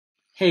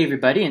Hey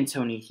everybody, and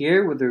Tony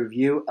here with a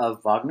review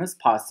of Wagner's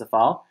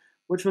Parsifal,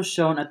 which was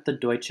shown at the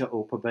Deutsche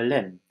Oper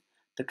Berlin.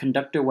 The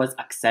conductor was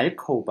Maestro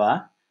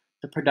Kober,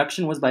 the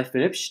production was by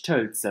Philipp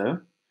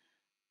Stölzel,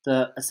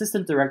 the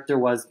assistant director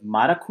was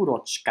Mara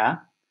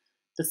Kurochka,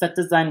 the set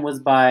design was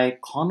by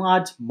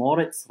Konrad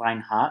Moritz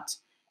Reinhardt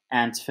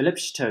and Philipp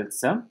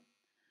Stölzel,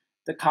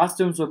 the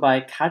costumes were by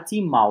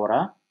Kati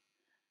Maurer,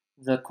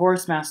 the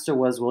chorus master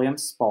was William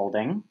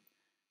Spalding,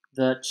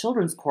 the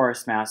children's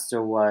chorus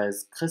master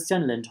was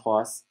Christian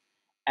Lindhorst,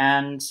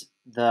 and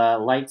the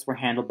lights were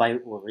handled by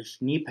Ulrich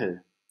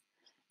Niepel.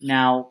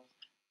 Now,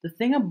 the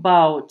thing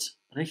about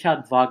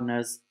Richard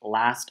Wagner's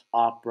last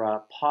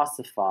opera,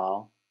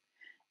 Parsifal,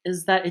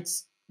 is that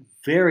it's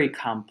very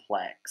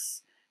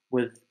complex,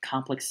 with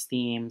complex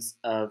themes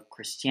of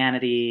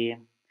Christianity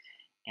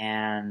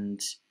and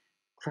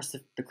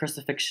the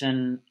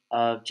crucifixion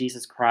of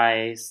Jesus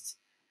Christ,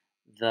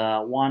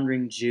 the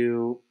wandering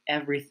Jew,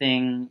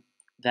 everything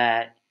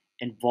that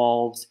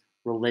involves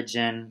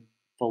religion,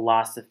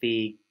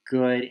 philosophy,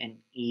 good and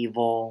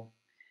evil.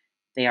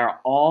 They are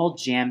all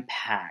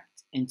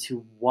jam-packed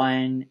into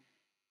one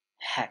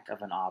heck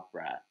of an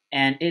opera.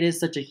 And it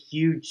is such a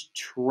huge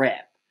trip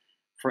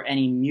for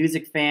any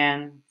music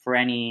fan, for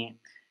any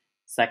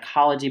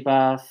psychology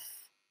buff,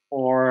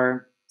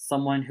 or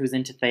someone who's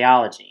into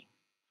theology.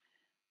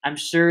 I'm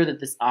sure that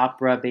this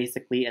opera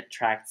basically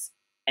attracts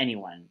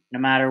anyone, no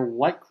matter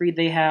what creed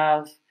they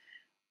have,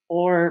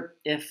 or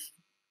if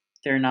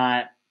they're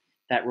not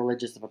that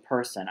religious of a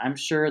person. I'm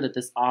sure that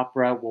this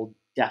opera will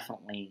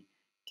definitely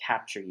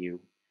capture you.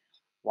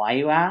 Why,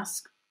 you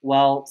ask?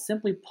 Well,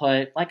 simply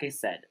put, like I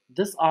said,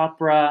 this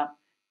opera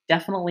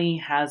definitely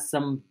has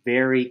some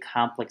very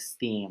complex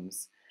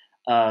themes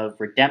of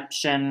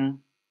redemption,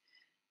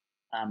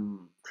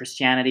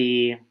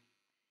 Christianity,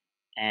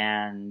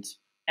 and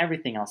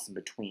everything else in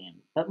between,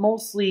 but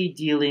mostly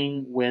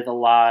dealing with a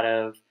lot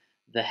of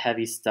the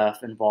heavy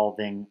stuff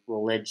involving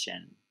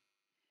religion.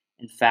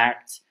 In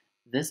fact,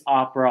 this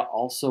opera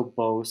also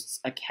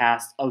boasts a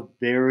cast of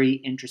very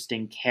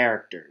interesting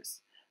characters,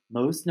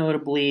 most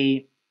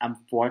notably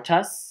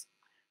Amfortas,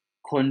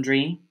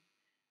 Kundry,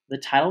 the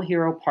title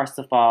hero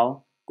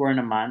Parsifal,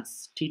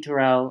 Gurnemanz,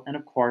 Titurel, and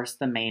of course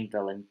the main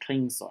villain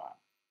Klingsor.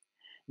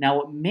 Now,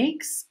 what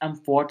makes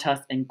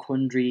Amfortas and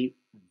Kundry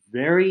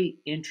very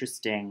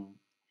interesting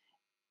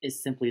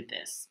is simply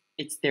this.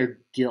 It's their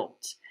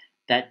guilt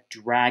that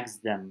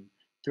drags them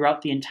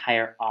throughout the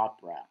entire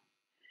opera.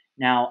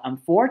 Now,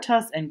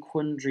 Amfortas and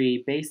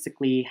Kundry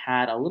basically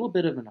had a little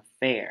bit of an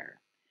affair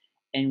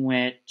in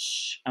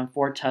which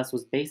Amfortas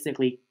was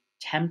basically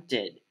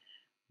tempted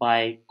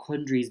by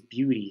Kundry's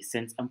beauty,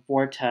 since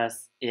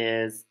Amfortas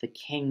is the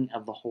king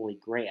of the Holy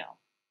Grail.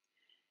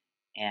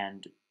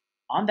 And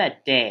on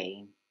that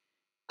day,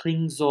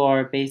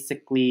 Klingsor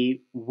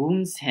basically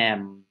wounds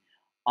him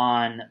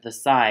on the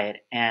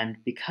side, and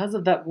because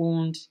of that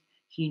wound,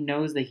 he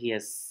knows that he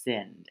has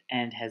sinned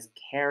and has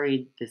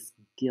carried this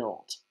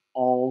guilt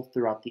all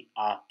throughout the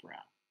opera.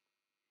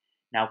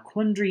 Now,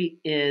 Kundry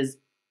is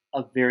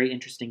a very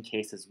interesting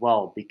case as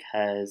well,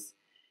 because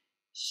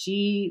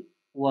she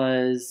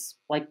was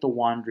like the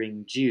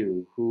wandering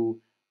Jew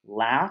who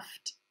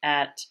laughed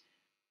at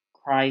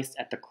Christ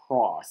at the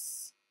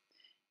cross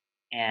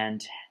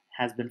and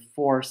has been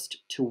forced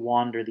to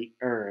wander the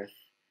earth,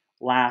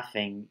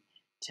 laughing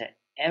to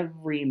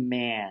every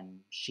man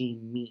she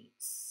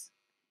meets.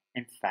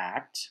 In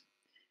fact,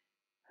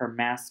 her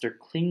master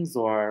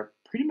Klingsor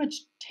pretty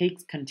much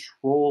takes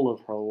control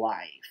of her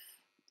life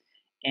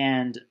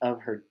and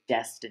of her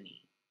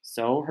destiny.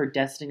 So her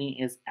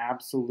destiny is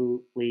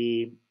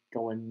absolutely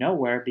going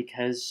nowhere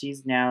because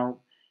she's now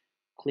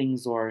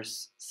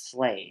Klingsor's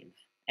slave,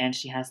 and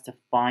she has to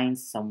find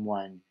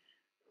someone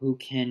who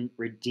can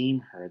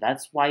redeem her.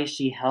 That's why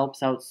she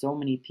helps out so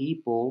many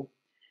people,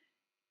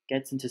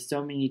 gets into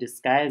so many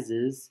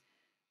disguises,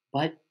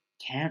 but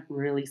can't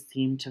really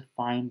seem to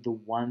find the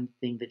one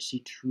thing that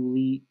she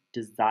truly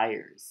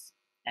desires,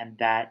 and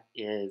that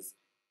is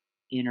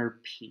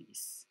inner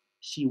peace.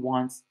 She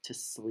wants to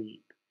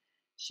sleep.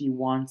 She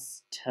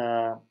wants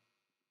to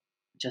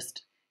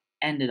just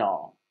end it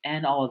all,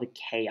 end all of the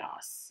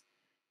chaos,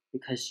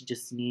 because she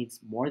just needs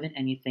more than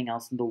anything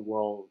else in the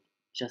world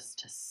just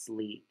to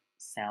sleep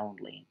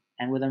soundly.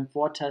 And with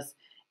Amfortas,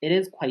 it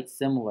is quite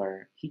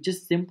similar. He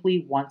just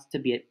simply wants to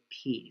be at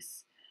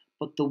peace.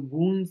 But the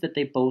wounds that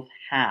they both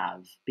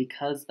have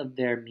because of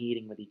their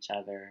meeting with each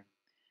other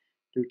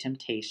through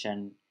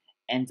temptation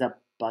ends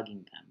up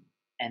bugging them.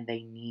 And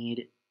they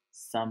need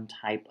some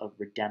type of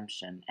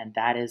redemption. And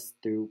that is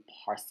through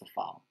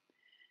Parsifal.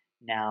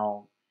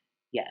 Now,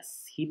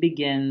 yes, he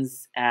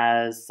begins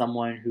as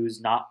someone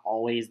who's not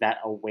always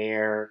that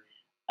aware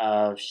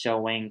of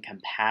showing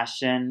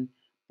compassion.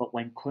 But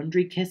when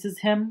Kundry kisses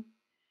him,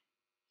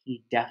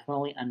 he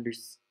definitely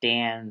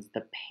understands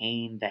the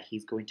pain that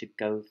he's going to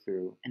go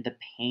through and the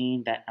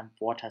pain that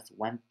Amfortas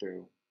went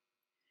through.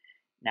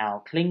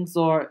 Now,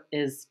 Klingsor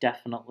is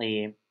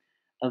definitely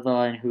a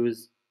villain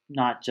who's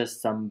not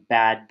just some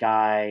bad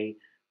guy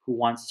who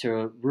wants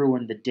to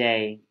ruin the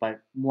day,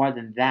 but more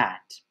than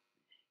that,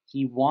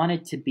 he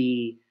wanted to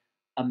be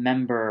a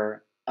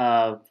member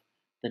of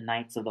the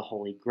Knights of the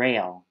Holy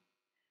Grail.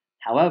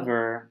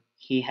 However,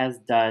 he has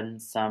done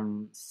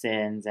some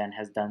sins and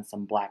has done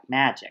some black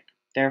magic.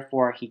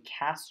 Therefore, he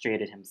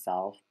castrated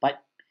himself,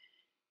 but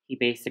he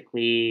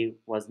basically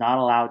was not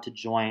allowed to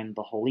join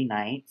the Holy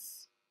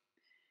Knights.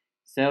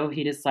 So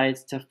he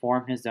decides to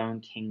form his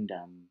own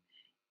kingdom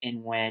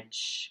in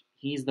which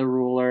he's the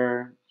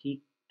ruler.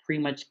 He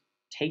pretty much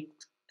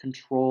takes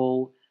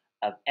control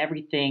of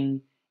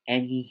everything,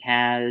 and he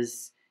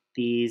has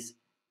these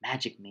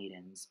magic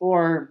maidens,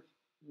 or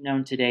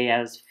known today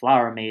as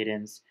flower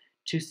maidens,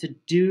 to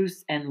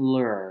seduce and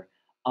lure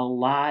a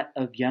lot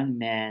of young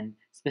men,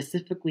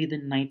 specifically the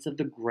Knights of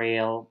the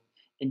Grail,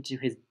 into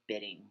his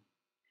bidding.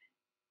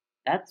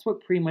 That's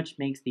what pretty much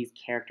makes these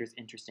characters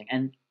interesting.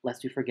 And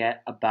lest we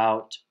forget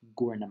about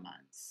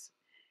Gurnemans.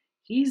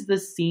 He's the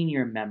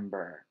senior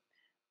member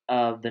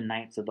of the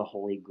Knights of the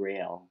Holy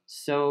Grail.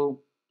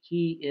 So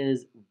he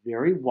is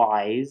very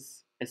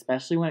wise,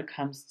 especially when it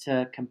comes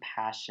to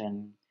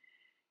compassion.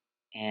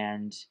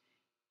 And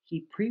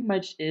he pretty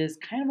much is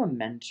kind of a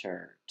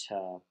mentor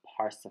to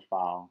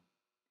Parsifal,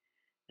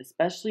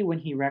 especially when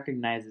he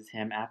recognizes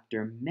him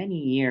after many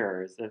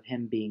years of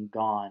him being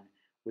gone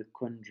with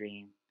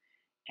Kundry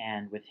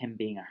and with him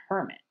being a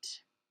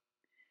hermit.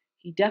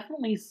 He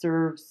definitely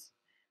serves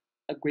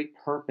a great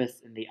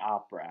purpose in the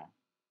opera.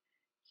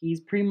 He's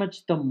pretty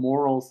much the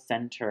moral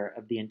center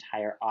of the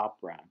entire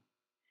opera.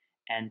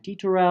 And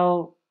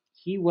Titurel,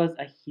 he was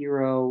a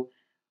hero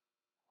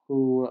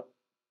who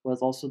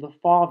was also the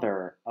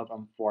father of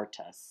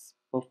Amfortas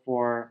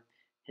before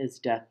his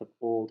death of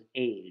old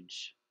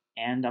age.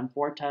 And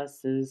Amfortas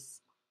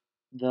is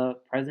the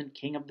present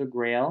king of the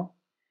Grail.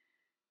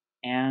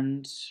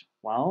 And,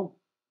 well,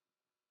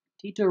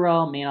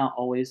 Titurel may not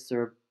always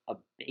serve a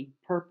big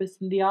purpose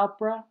in the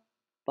opera,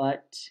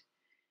 but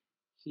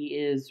he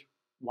is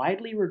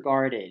widely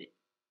regarded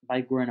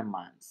by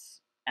Gurnemans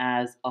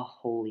as a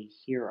holy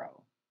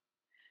hero.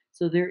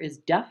 So there is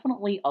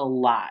definitely a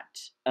lot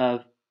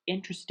of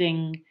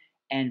interesting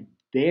and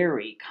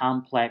very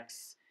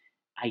complex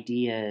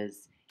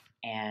ideas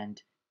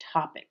and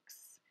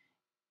topics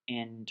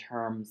in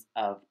terms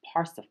of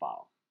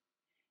Parsifal.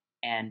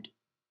 And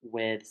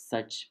with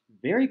such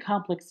very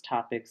complex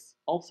topics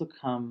also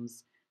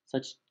comes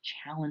such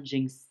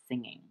challenging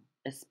singing,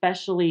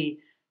 especially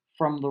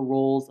from the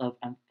roles of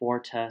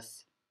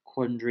Amfortas,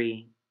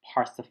 Kundry,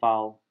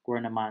 Parsifal,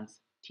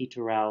 Gurnemans,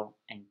 Titurel,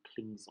 and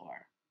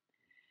Klingsor.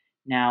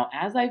 Now,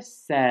 as I've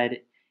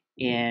said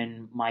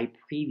in my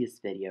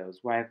previous videos,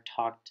 where I've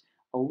talked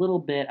a little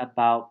bit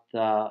about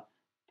the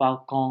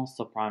Falcon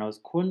sopranos,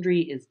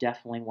 Kundry is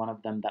definitely one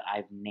of them that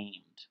I've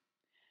named.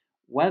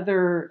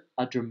 Whether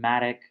a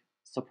dramatic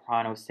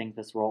soprano sings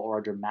this role or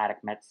a dramatic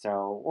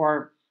mezzo,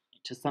 or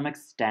to some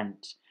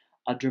extent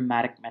a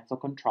dramatic mezzo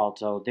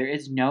contralto, there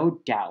is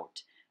no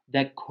doubt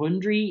that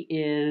Kundry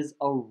is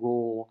a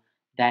role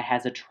that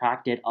has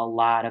attracted a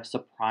lot of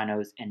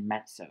sopranos and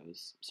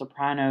mezzos.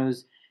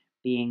 Sopranos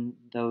being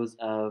those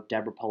of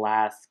Deborah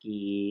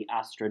Pulaski,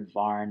 Astrid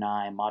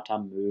Varnay, Mata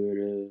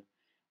Möhre,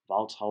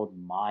 Waltraud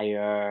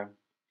Meyer,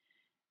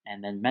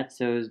 and then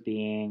mezzos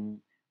being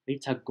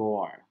Rita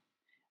Gore,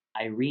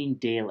 Irene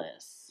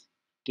Dalis,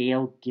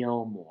 Gail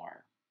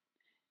Gilmore,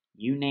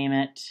 you name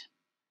it,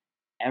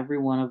 every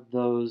one of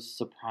those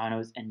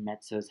sopranos and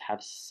mezzos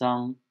have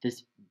sung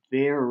this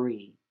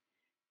very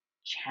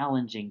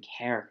challenging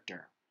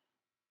character.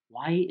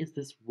 Why is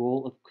this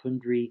role of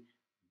Kundry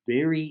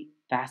very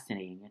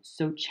fascinating? It's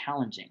so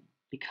challenging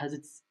because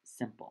it's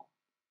simple.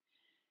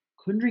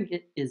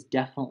 Kundry is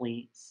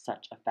definitely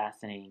such a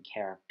fascinating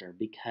character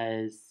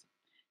because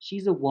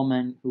she's a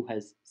woman who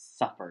has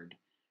suffered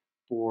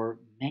for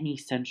many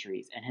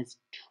centuries and has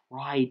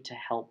tried to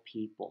help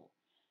people,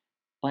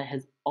 but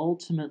has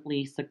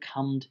ultimately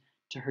succumbed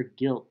to her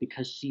guilt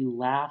because she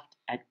laughed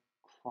at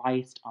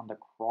Christ on the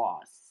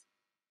cross.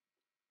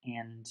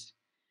 And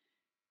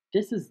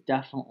this is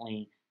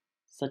definitely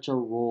such a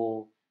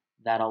role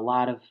that a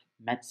lot of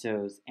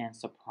mezzos and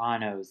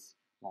sopranos,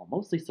 well,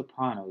 mostly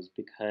sopranos,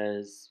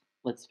 because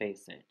let's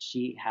face it,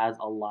 she has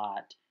a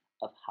lot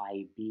of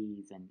high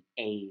B's and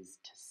A's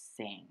to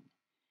sing.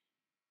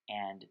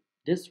 And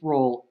this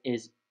role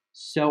is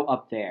so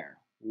up there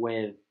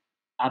with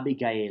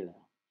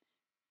Abigail,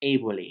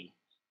 Eboli,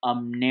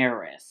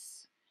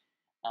 Amneris,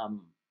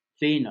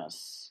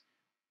 Venus,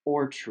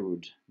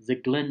 Ortrud,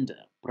 Sieglinde,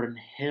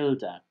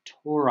 Brunhilde,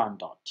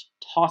 Turandot,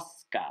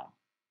 Tosca.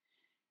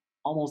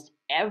 Almost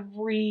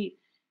every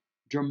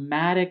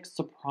dramatic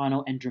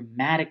soprano and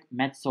dramatic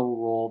mezzo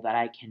role that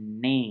I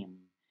can name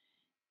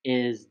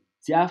is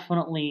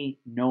definitely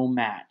no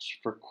match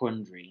for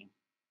Kundry.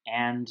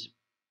 And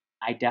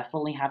I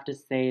definitely have to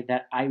say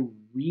that I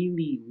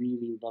really,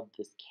 really love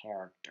this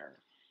character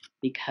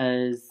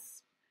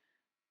because,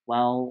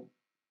 well,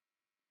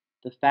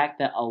 the fact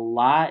that a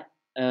lot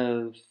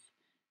of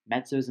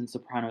mezzos and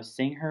sopranos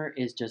sing her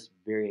is just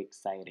very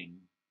exciting.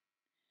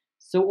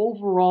 So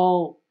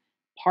overall,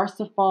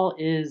 Parsifal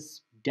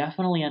is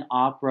definitely an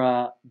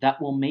opera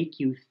that will make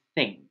you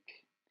think,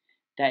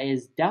 that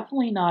is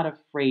definitely not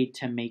afraid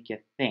to make you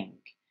think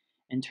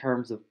in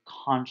terms of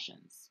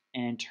conscience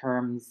and in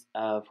terms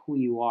of who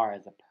you are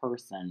as a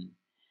person.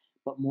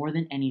 But more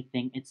than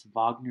anything, it's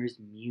Wagner's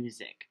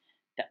music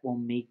that will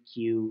make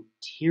you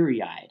teary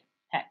eyed.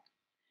 Heck,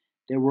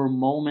 there were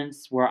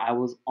moments where I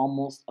was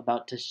almost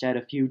about to shed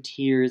a few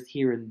tears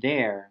here and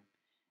there,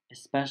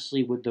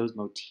 especially with those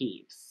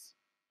motifs.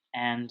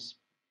 And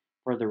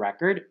for the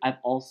record, I've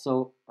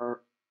also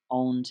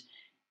owned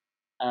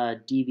a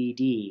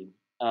DVD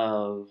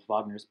of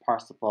Wagner's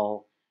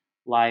Parsifal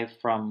live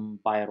from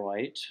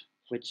Bayreuth,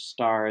 which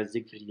stars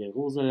Siegfried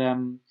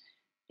Jerusalem,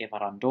 Eva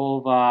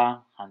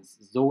Randova, Hans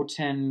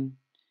Soten,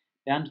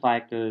 Bernd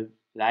Weichel,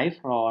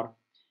 Leif Rohr,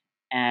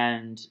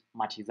 and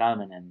Matti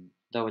Salminen,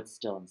 though it's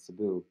still in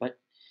Cebu. But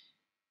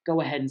go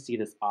ahead and see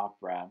this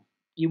opera.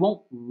 You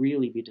won't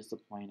really be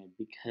disappointed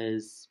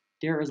because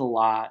there is a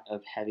lot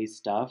of heavy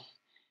stuff,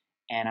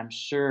 and I'm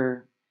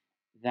sure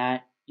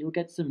that you'll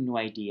get some new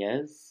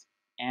ideas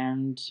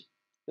and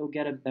you'll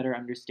get a better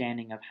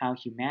understanding of how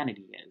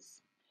humanity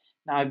is.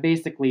 Now, I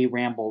basically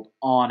rambled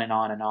on and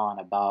on and on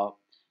about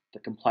the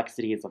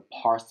complexities of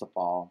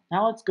Parsifal.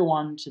 Now, let's go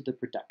on to the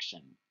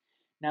production.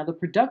 Now, the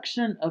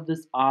production of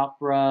this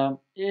opera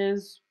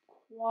is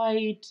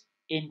quite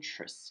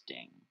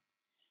interesting.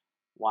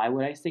 Why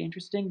would I say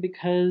interesting?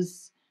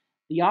 Because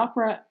the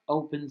opera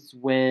opens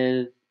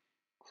with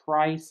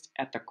Christ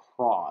at the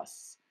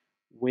cross,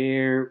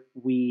 where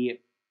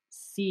we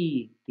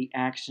see the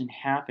action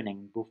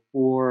happening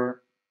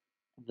before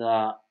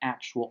the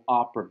actual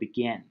opera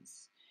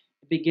begins.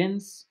 It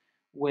begins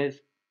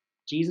with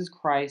Jesus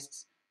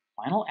Christ's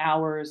final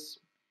hours,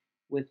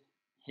 with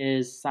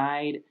his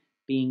side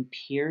being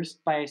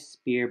pierced by a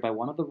spear by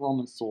one of the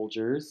Roman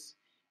soldiers,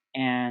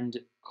 and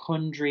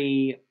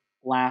Kundry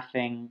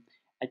laughing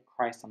at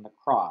Christ on the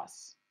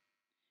cross.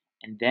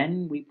 And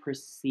then we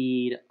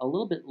proceed a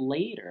little bit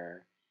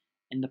later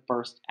in the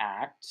first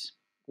act,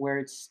 where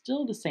it's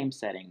still the same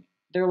setting.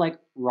 They're like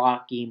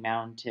rocky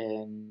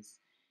mountains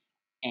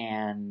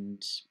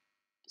and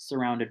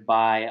surrounded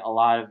by a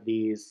lot of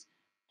these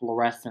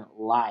fluorescent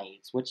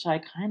lights, which I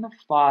kind of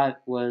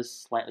thought was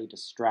slightly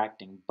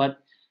distracting. But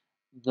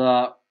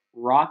the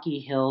rocky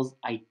hills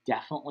I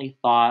definitely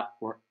thought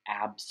were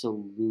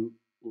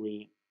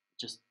absolutely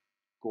just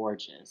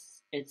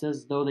gorgeous. It's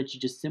as though that you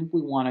just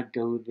simply want to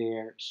go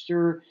there.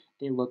 Sure,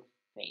 they look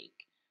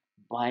fake,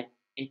 but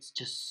it's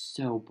just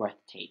so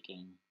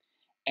breathtaking.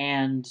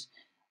 And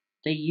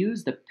they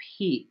use the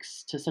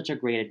peaks to such a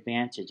great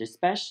advantage,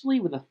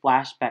 especially with the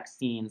flashback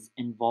scenes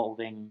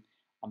involving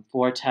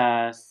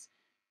Amfortas,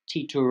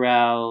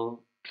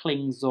 Titurel,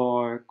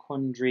 Klingzor,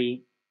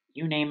 Kundry,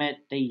 you name it,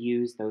 they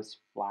use those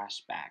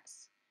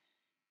flashbacks.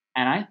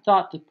 And I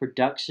thought the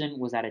production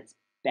was at its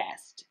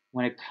best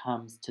when it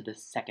comes to the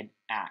second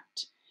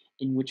act,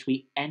 in which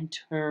we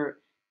enter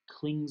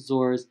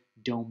Klingzor's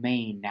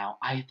domain. Now,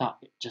 I thought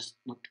it just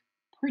looked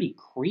pretty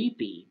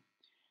creepy.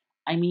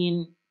 I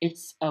mean,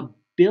 it's a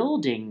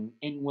building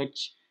in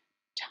which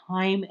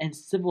time and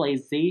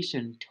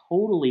civilization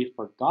totally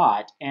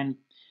forgot, and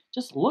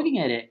just looking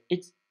at it,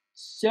 it's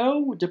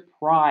so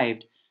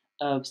deprived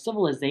of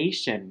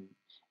civilization.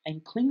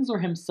 And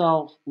Klingzor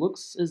himself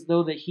looks as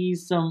though that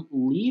he's some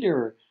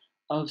leader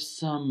of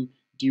some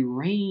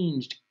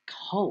deranged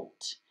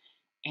cult,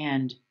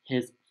 and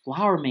his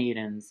flower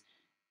maidens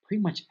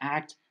pretty much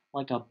act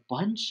like a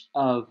bunch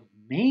of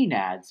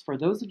maenads. For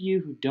those of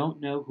you who don't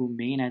know who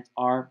maenads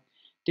are,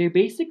 they're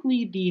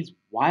basically these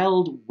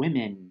wild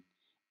women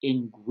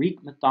in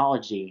Greek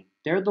mythology.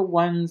 They're the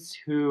ones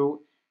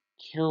who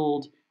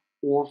killed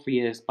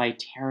Orpheus by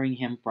tearing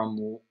him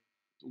from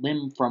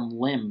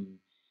limb.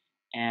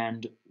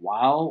 And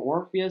while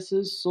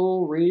Orpheus's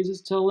soul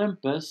raises to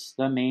Olympus,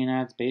 the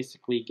maenads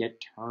basically get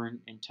turned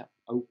into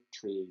oak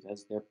trees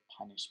as their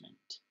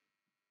punishment.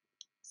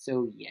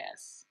 So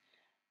yes,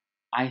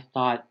 I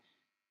thought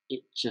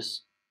it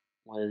just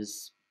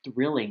was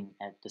thrilling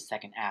at the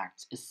second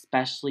act,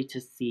 especially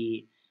to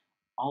see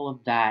all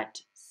of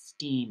that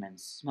steam and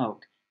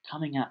smoke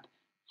coming up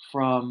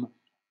from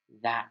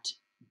that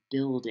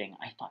building.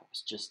 I thought it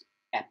was just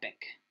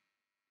epic.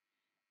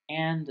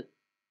 And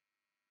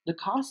the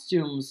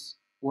costumes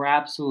were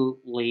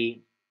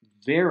absolutely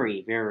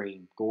very,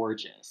 very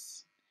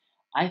gorgeous.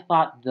 I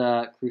thought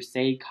the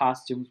Crusade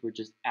costumes were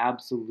just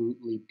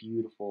absolutely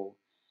beautiful.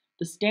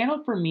 The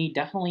standout for me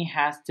definitely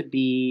has to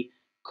be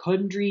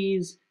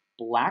Kundry's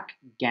black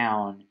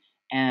gown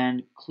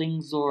and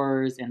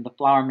Klingzor's and the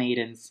Flower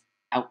Maiden's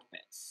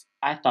outfits.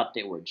 I thought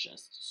they were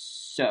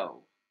just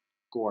so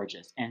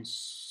gorgeous and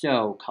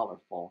so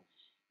colorful,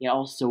 yet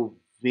also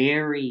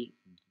very,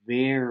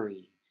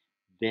 very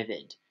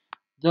vivid.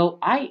 Though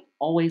I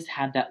always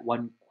had that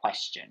one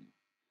question.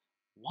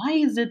 Why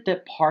is it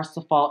that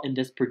Parsifal in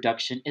this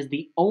production is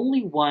the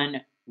only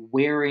one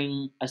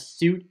wearing a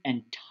suit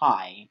and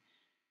tie?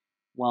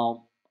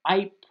 Well,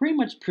 I pretty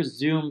much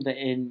presumed that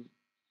in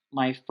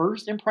my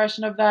first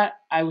impression of that,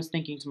 I was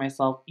thinking to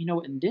myself,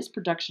 in this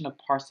production of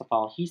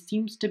Parsifal, he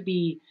seems to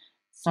be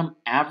some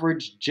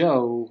average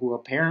Joe who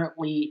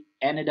apparently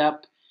ended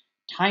up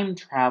time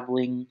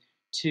traveling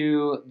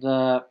to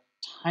the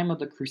time of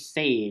the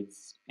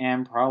Crusades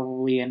and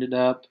probably ended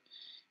up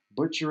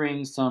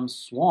butchering some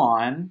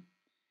swan,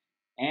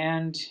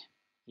 and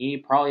he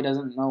probably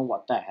doesn't know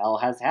what the hell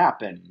has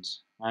happened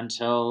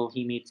until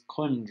he meets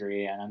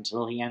Kundry and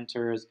until he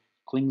enters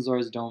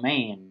Klingsor's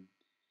domain.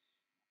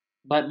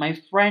 But my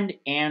friend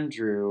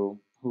Andrew,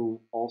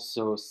 who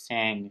also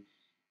sang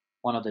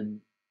one of the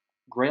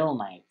Grail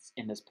Knights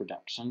in this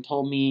production,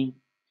 told me,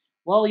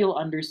 well, you'll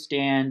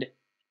understand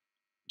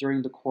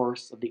during the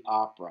course of the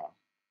opera.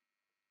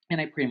 And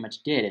I pretty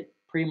much did. It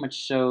pretty much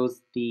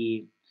shows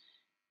the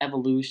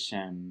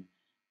evolution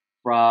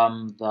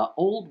from the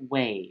old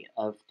way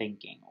of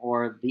thinking,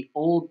 or the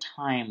old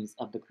times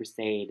of the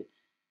Crusade,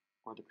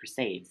 or the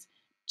Crusades,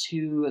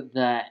 to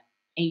the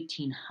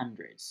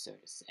 1800s, so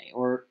to say,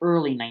 or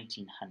early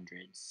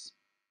 1900s.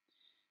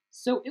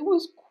 So it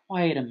was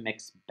quite a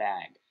mixed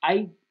bag.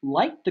 I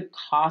liked the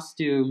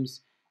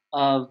costumes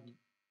of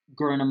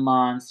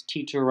Gurnemanz,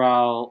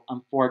 Titurel,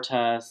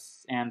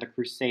 Amfortas, and the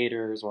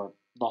Crusaders, or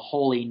the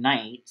Holy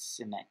Knights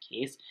in that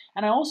case,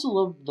 and I also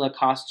loved the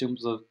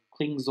costumes of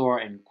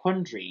Klingsor and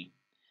Kundry.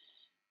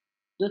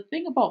 The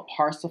thing about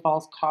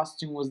Parsifal's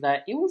costume was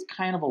that it was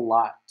kind of a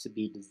lot to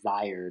be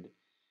desired,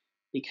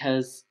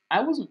 because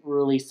I wasn't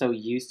really so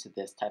used to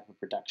this type of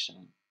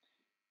production.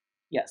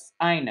 Yes,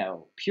 I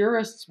know,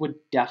 purists would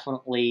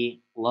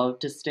definitely love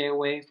to stay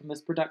away from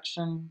this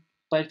production,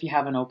 but if you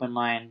have an open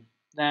mind,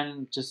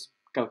 then just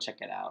go check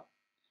it out.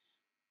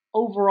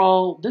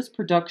 Overall, this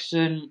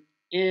production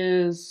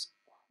is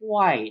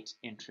quite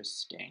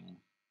interesting.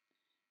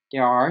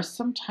 There are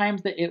some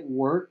times that it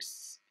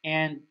works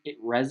and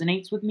it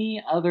resonates with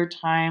me, other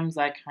times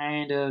I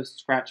kind of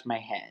scratch my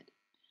head.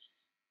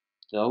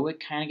 Though it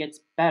kind of gets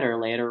better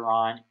later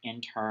on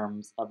in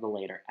terms of the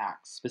later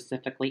acts,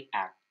 specifically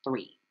Act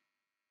 3.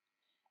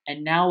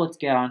 And now let's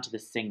get on to the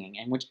singing,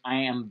 in which I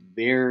am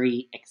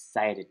very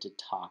excited to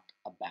talk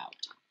about.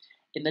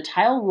 In the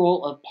title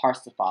role of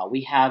Parsifal,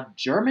 we have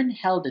German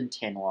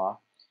Heldentenor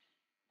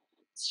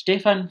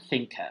Stefan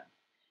Finke.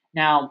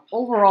 Now,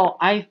 overall,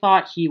 I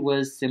thought he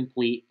was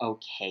simply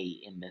okay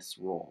in this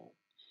role.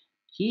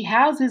 He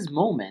has his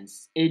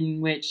moments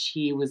in which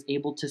he was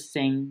able to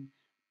sing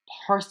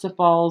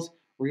Parsifal's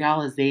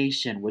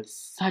realization with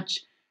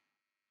such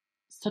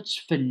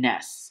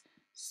finesse,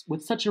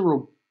 with such a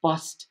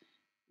robust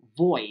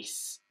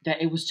voice,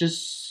 that it was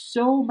just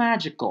so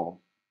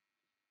magical.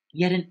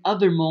 Yet in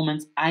other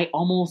moments, I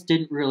almost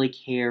didn't really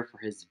care for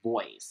his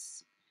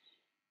voice.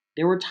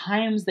 There were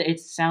times that it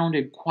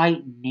sounded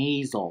quite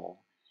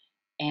nasal,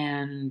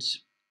 and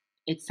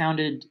it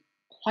sounded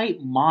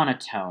quite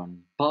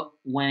monotone, but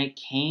when it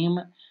came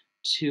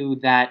to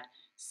that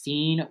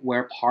scene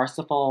where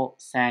Parsifal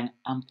sang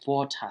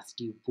Amfortas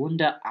die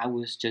Wunder, I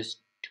was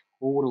just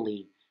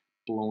totally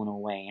blown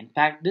away. In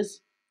fact,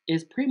 this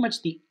is pretty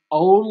much the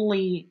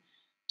only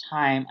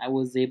time I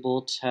was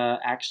able to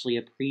actually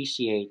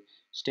appreciate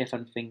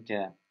Stefan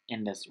Finke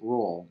in this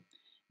role.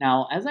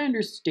 Now, as I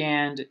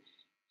understand,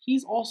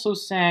 he's also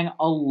sang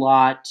a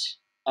lot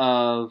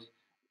of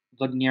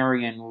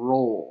Wagnerian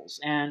roles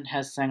and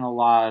has sang a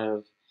lot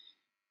of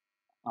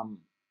um,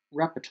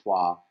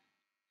 repertoire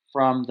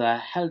from the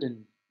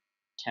Helden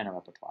tenor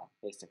repertoire,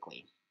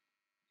 basically.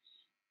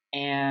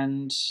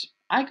 And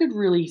I could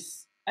really,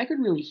 I could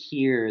really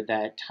hear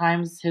that at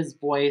times his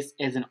voice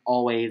isn't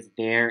always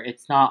there.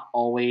 It's not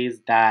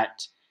always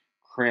that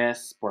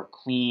crisp or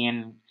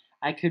clean.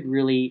 I could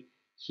really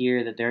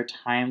hear that there are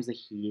times that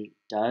he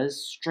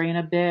does strain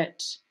a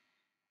bit,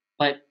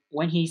 but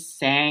when he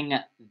sang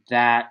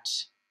that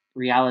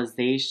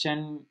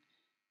realization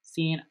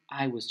scene,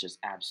 I was just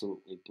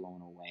absolutely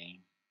blown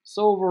away.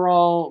 So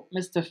overall,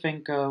 Mr.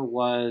 Finke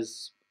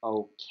was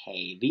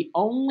okay. The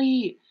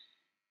only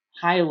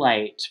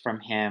highlight from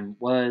him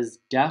was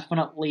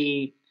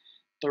definitely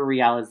the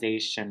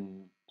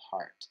realization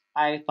part.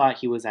 I thought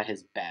he was at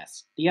his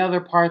best. The other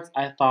parts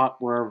I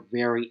thought were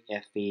very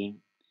iffy.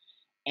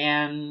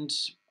 And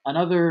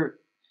another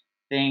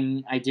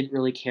thing I didn't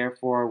really care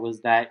for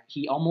was that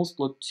he almost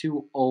looked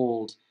too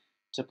old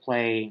to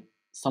play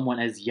someone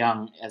as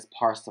young as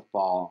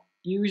Parsifal.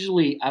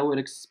 Usually, I would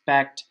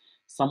expect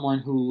someone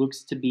who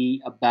looks to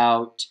be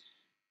about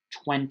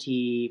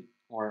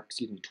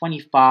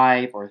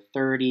 25 or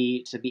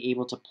 30 to be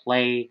able to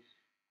play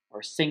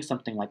or sing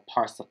something like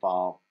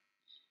Parsifal.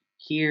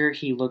 Here,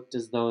 he looked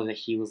as though that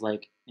he was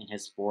like in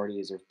his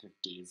 40s or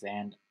 50s,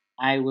 and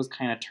I was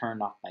kind of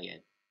turned off by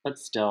it. But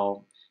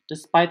still,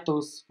 despite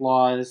those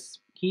flaws,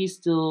 he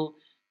still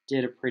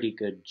did a pretty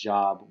good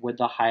job, with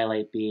the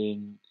highlight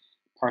being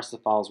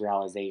Parsifal's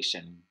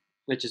realization,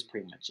 which is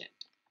pretty much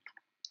it.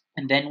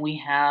 And then we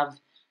have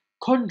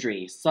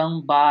Kundry,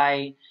 sung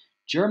by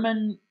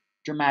German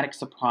dramatic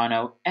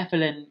soprano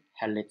Evelyn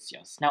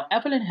Herlitzius. Now,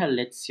 Evelyn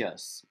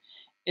Herlitzius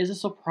is a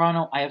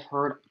soprano I have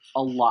heard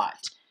a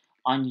lot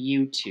on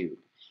YouTube,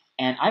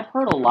 and I've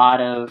heard a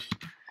lot of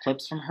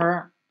clips from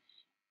her,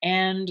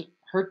 and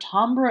her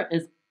timbre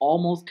is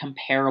almost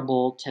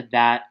comparable to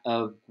that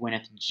of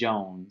Gwyneth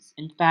Jones.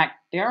 In fact,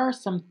 there are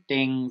some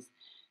things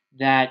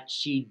that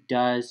she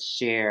does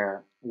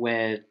share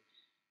with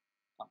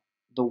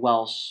the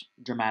Welsh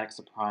dramatic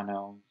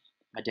soprano,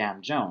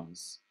 Madame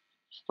Jones.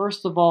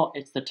 First of all,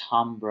 it's the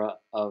timbre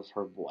of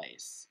her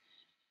voice.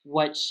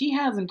 What she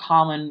has in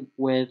common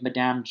with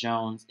Madame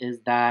Jones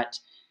is that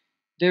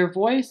their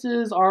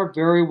voices are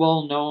very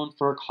well known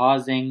for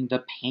causing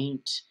the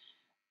paint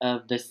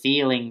of the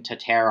ceiling to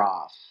tear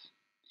off.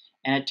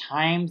 And at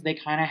times they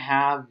kind of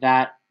have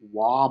that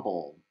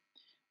wobble,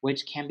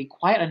 which can be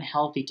quite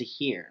unhealthy to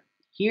hear.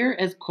 Here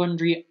as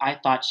Kundry, I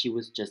thought she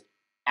was just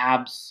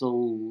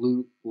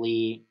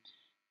absolutely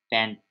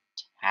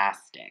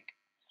fantastic.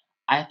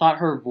 I thought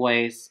her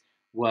voice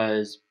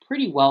was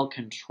pretty well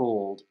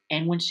controlled,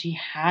 and when she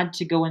had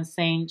to go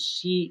insane,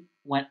 she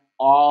went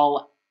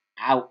all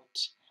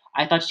out.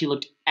 I thought she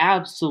looked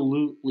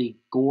absolutely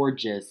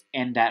gorgeous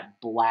in that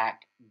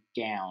black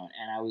gown,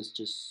 and I was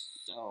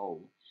just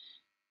so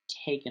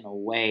taken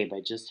away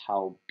by just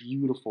how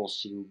beautiful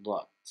she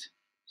looked.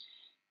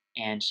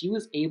 And she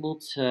was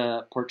able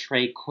to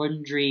portray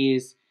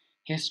Kundry's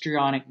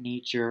histrionic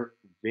nature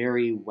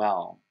very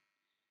well.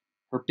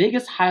 Her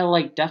biggest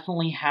highlight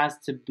definitely has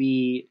to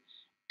be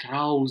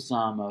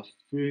Grausame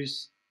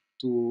Fühlst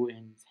du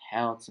ins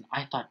Herzen.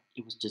 I thought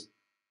it was just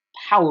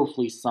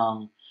powerfully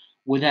sung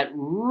with that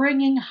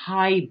ringing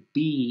high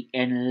B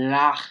in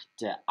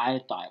Lachte.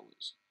 I thought it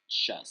was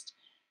just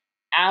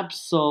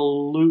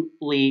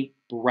absolutely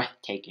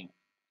breathtaking.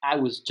 I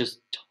was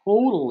just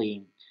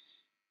totally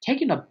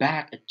taken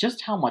aback at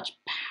just how much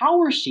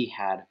power she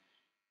had.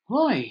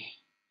 Boy,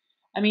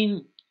 I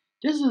mean,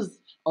 this is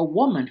a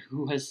woman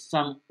who has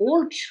sung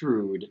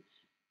Ortrud,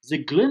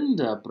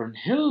 Sieglinde,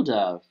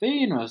 Brunhilde,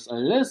 Venus,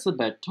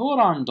 Elizabeth,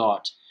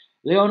 Turandot,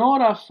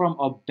 Leonora from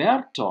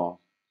Oberto.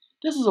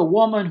 This is a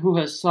woman who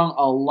has sung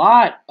a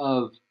lot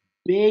of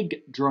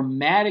big,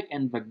 dramatic,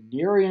 and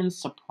Wagnerian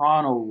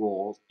soprano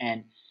roles,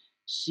 and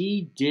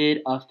she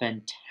did a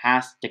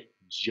fantastic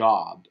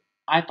job.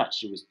 I thought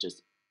she was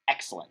just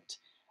excellent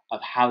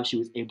of how she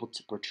was able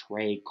to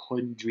portray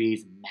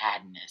Kundry's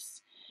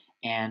madness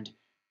and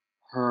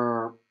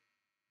her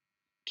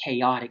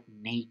chaotic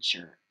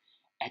nature,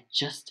 at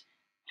just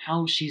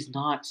how she's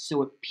not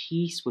so at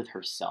peace with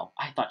herself.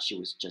 I thought she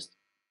was just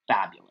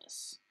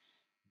fabulous.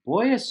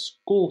 Boyas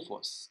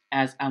Skovhus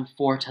as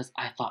Amfortas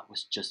I thought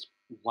was just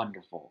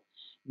wonderful.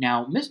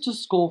 Now, Mr.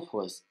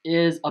 Skovhus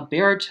is a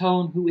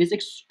baritone who is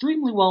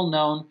extremely well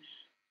known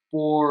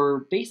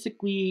for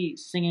basically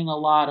singing a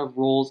lot of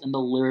roles in the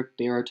lyric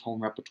baritone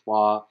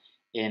repertoire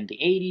in the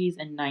 80s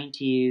and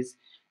 90s,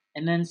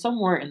 and then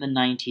somewhere in the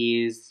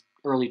 90s,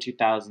 early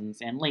 2000s,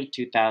 and late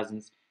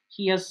 2000s,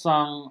 he has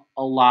sung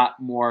a lot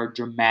more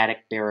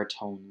dramatic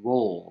baritone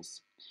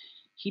roles.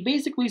 He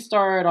basically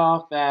started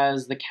off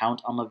as the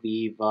Count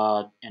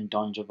Amaviva in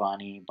Don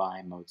Giovanni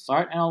by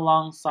Mozart, and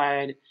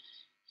alongside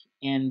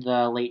in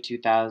the late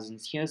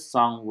 2000s, he has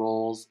sung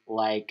roles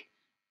like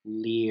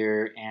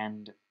Lear,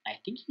 and I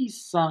think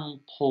he's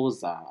sung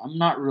Posa. I'm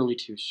not really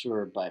too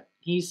sure, but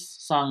he's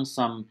sung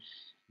some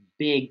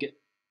big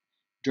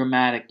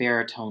dramatic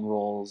baritone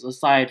roles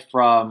aside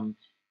from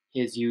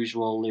his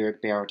usual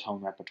lyric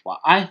baritone repertoire.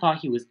 I thought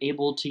he was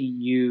able to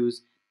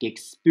use the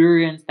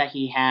experience that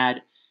he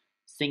had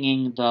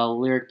singing the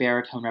lyric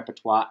baritone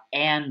repertoire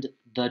and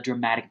the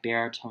dramatic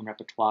baritone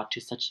repertoire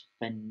to such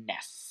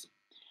finesse.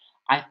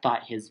 I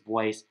thought his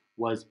voice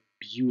was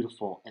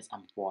beautiful as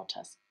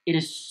Amfortas. It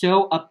is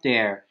so up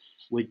there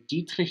with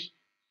Dietrich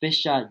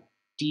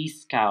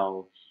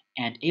Fischer-Dieskau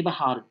and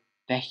Eberhard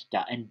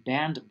Wächter and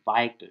Bernd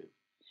Weigel.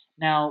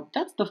 Now,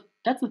 that's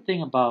the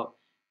thing about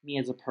me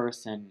as a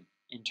person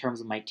in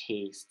terms of my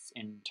tastes,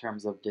 in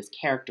terms of this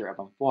character of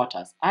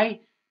Amfortas.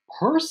 I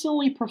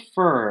personally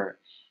prefer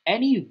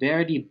any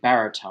Verdi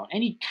baritone,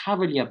 any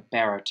Cavalier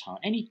baritone,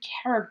 any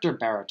character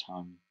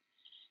baritone,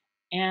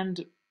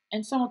 and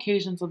in some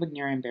occasions a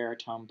Wagnerian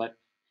baritone, but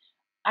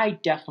I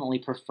definitely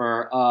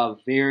prefer a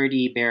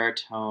Verdi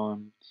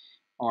baritone,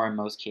 or in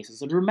most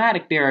cases a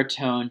dramatic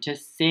baritone, to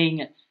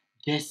sing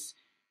this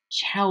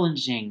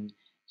challenging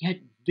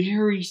yet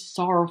very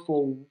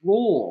sorrowful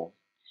role.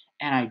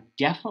 And I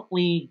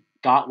definitely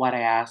got what I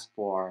asked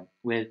for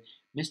with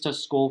Mr.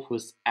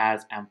 Skovhus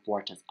as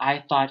Amfortas.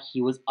 I thought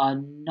he was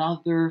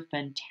another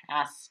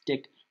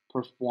fantastic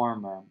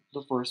performer.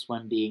 The first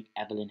one being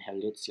Evelyn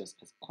Herlitzius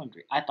as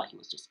Kundry. I thought he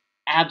was just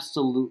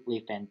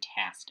absolutely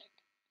fantastic.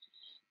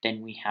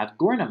 Then we have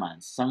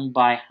Gurnemann, sung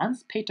by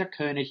Hans-Peter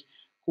Konig,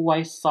 who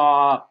I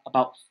saw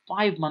about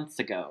 5 months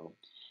ago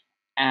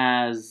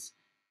as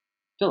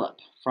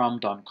Philip from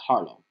Don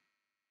Carlo.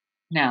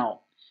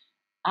 Now,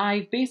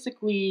 I've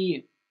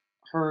basically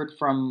heard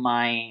from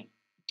my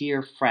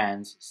dear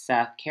friends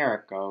Seth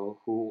Carrico,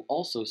 who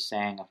also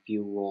sang a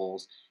few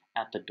roles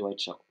at the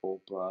Deutsche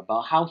Oper,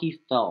 about how he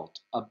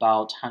felt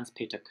about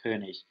Hans-Peter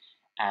Konig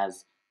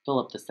as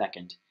Philip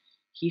II.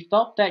 He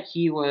felt that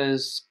he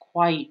was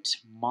quite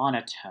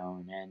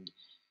monotone and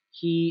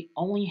he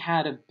only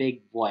had a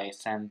big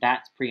voice, and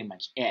that's pretty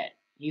much it.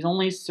 He's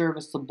only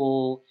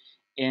serviceable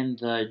in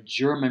the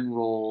German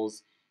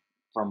roles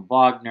from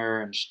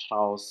Wagner and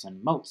Strauss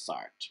and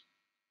Mozart.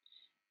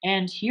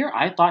 And here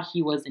I thought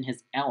he was in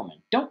his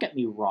element. Don't get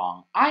me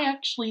wrong, I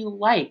actually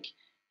like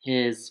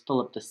his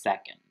Philip II.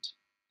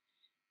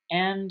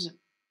 And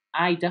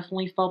I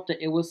definitely felt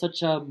that it was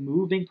such a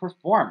moving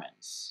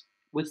performance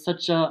with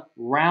such a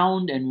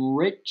round and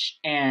rich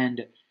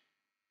and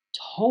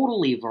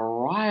totally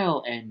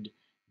virile and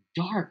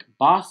dark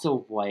basso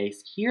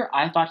voice. Here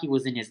I thought he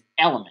was in his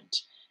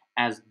element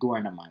as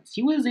Gornemans.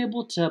 He was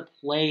able to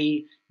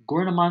play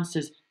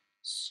Gornemans'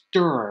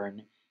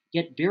 stern,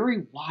 yet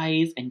very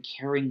wise and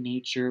caring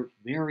nature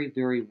very,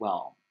 very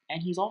well.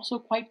 And he's also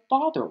quite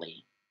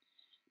fatherly.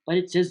 But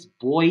it's his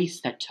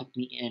voice that took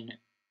me in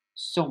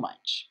so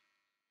much.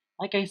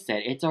 Like I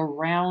said, it's a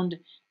round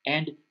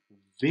and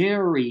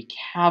very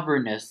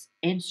cavernous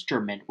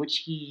instrument which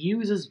he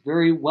uses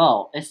very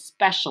well,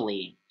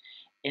 especially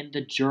in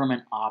the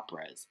German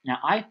operas. Now,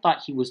 I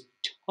thought he was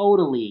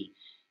totally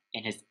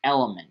in his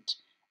element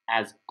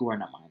as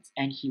Gornemans,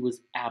 and he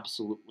was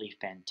absolutely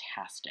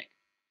fantastic.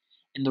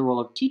 In the role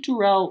of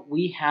Titurel,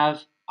 we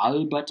have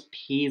Albert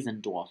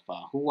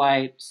Pesendorfer, who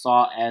I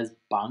saw as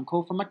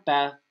Banco from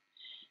Macbeth,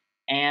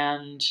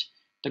 and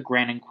the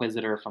Grand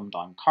Inquisitor from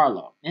Don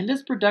Carlo. In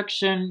this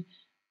production,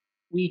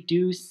 we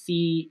do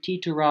see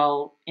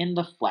Titurel in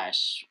the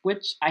flesh,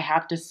 which I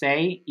have to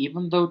say,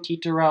 even though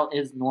Titurel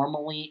is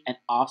normally an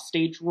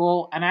offstage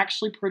role, I'm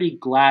actually pretty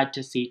glad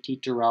to see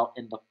Titurel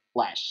in the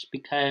flesh,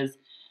 because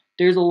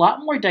there's a lot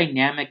more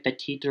dynamic that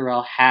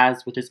Titurel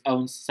has with his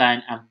own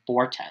son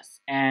Amfortas,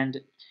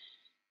 and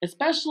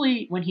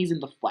especially when he's in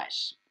the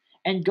flesh.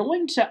 And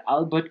going to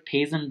Albert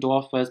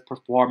Pesendorfer's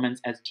performance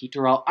as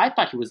Titurel, I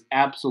thought he was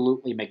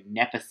absolutely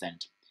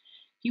magnificent.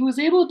 He was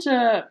able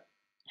to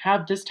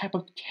have this type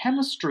of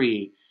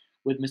chemistry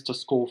with Mr.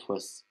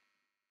 Skovhus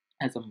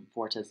as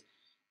Amfortas,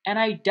 and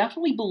I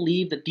definitely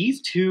believe that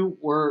these two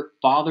were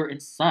father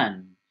and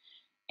son,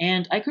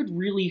 and I could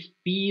really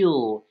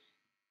feel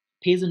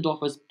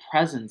Pesendorfer's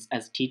presence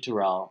as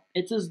Titurel.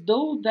 It's as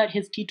though that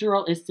his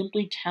Titurel is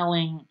simply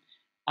telling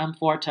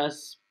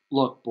Amfortas,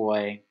 look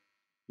boy,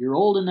 you're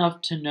old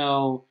enough to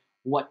know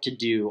what to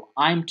do.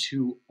 I'm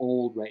too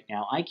old right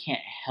now. I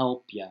can't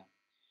help you.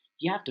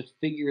 You have to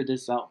figure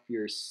this out for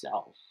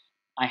yourself.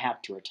 I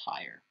have to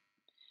retire.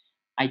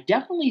 I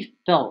definitely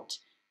felt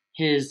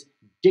his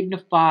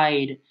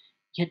dignified,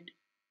 yet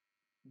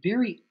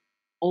very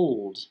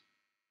old,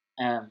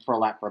 for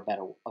lack of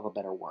a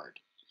better word,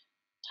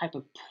 type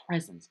of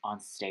presence on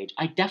stage.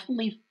 I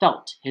definitely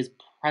felt his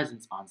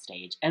presence on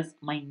stage as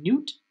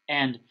minute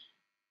and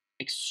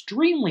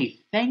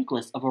extremely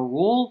thankless of a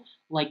role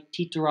like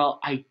Titurel.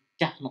 I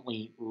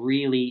definitely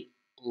really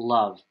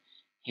love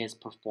his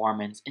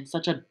performance in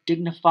such a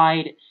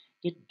dignified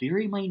yet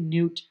very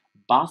minute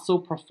basso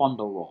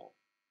profondo role.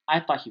 I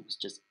thought he was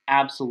just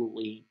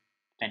absolutely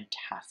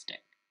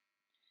fantastic.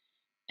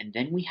 And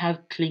then we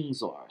have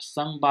Klingsor,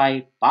 sung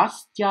by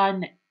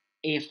Bastian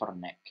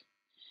Everneck.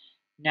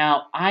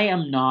 Now, I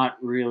am not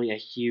really a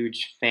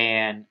huge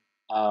fan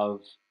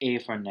of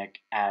Everneck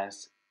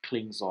as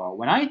Klingsor.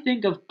 When I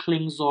think of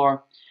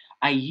Klingsor,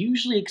 I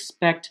usually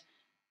expect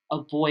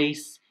a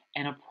voice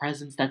and a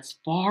presence that's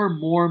far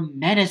more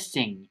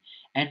menacing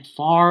and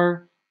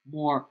far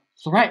more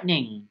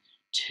threatening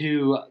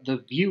to the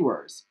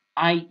viewers.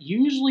 I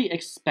usually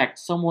expect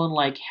someone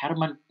like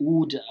Hermann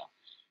Ude,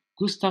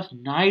 Gustav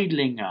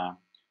Neidlinger,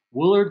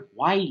 Willard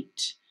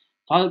White,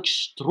 Falk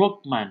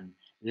Struckmann,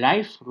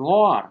 Leif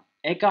Rohr,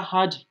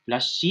 Eckhard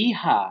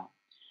Flaschiha,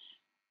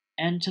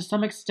 and to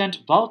some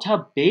extent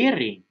Walter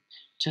Behring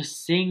to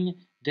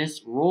sing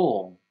this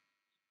role.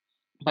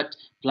 But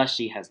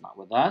Flaschiha is not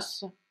with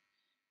us.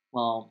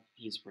 Well,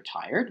 he's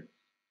retired.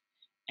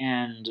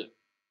 And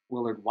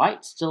Willard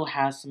White still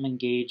has some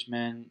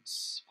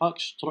engagements. Falk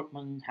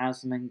Struckmann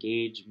has some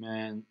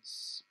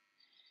engagements.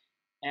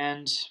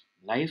 And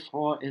Leif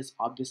Rohr is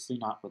obviously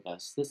not with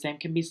us. The same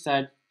can be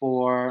said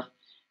for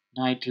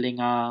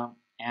Neidlinger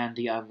and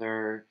the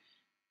other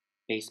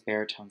bass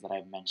baritones that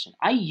I've mentioned.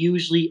 I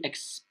usually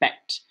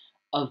expect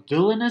a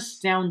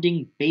villainous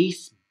sounding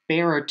bass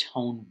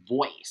baritone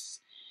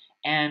voice,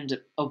 and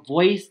a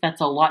voice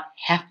that's a lot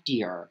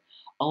heftier,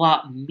 a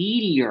lot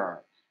meatier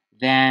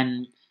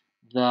than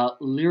the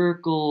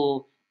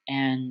lyrical,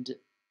 and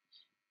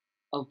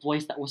a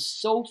voice that was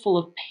so full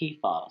of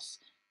pathos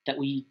that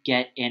we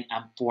get in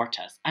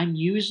Amfortas. I'm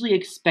usually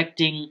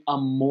expecting a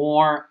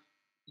more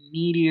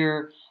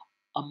meatier,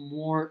 a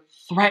more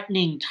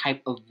threatening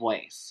type of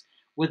voice.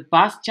 With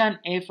Bastian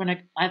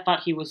Everneck, I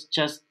thought he was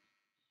just,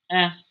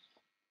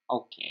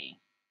 okay.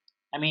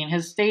 I mean,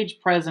 his stage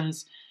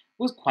presence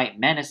was quite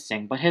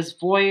menacing, but his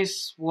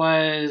voice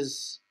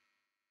was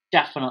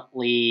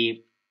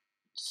definitely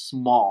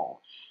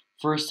small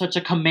for such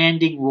a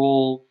commanding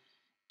role,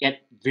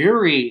 yet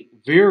very,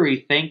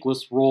 very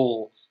thankless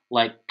role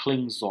like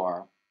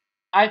Klingsor.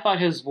 I thought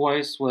his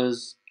voice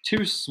was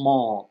too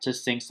small to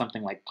sing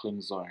something like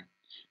Klingsor.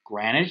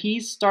 Granted, he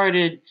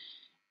started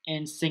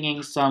in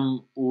singing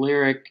some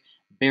lyric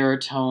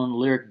baritone,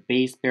 lyric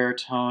bass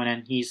baritone,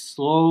 and he's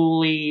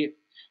slowly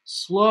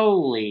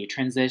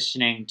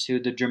transitioning to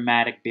the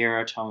dramatic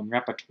baritone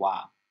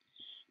repertoire.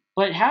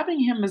 But having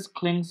him as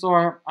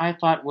Klingsor, I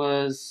thought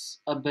was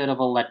a bit of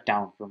a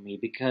letdown for me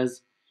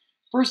because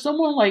for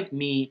someone like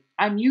me,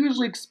 I'm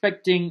usually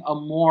expecting a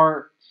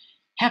more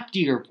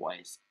heftier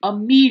voice, a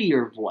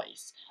meatier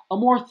voice, a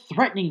more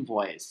threatening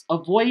voice, a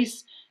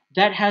voice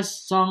that has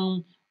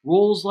sung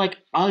roles like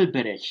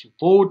Alberich,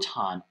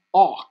 Wotan,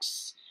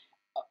 Ox,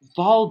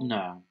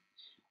 Wagner,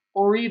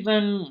 or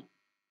even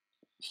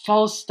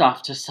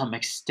Falstaff to some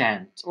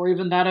extent, or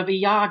even that of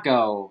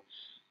Iago,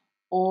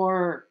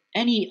 or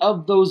any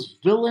of those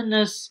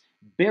villainous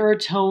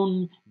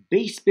baritone,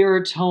 bass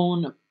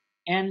baritone,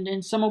 and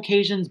in some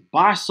occasions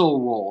basso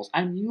roles.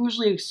 I'm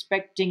usually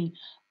expecting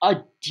a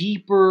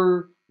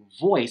deeper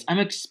voice. I'm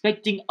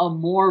expecting a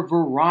more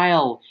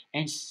virile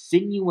and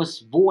sinuous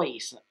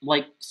voice,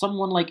 like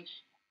someone like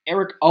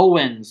Eric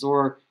Owens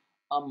or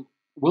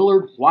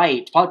Willard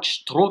White, Falk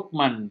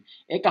Struckmann,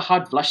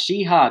 Ekahard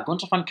Vlashiha,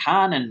 Gunther van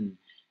Kanen,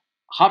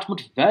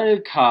 Hartmut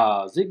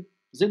Welker,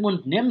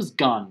 Zygmunt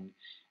Nimsgun.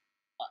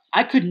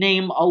 I could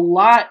name a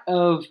lot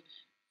of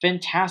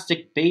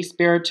fantastic bass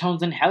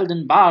baritones and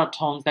Helden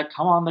baritones that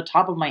come on the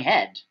top of my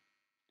head.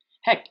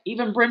 Heck,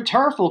 even Bryn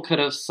Terfel could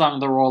have sung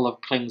the role of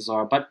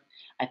Klingsor, but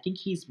I think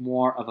he's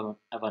more of an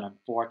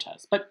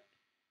Unfortas. But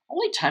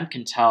only time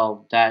can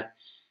tell that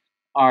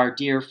our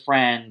dear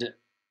friend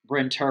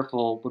Bryn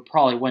Terfel would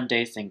probably one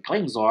day sing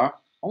Klingsor.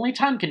 Only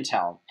time can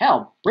tell.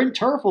 Hell, Bryn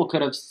Terfel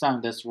could have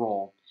sung this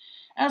role.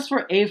 As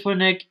for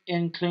Aephonic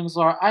in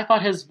Klingsor, I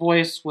thought his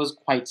voice was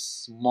quite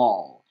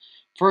small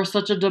for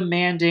such a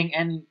demanding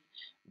and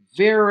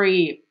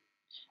very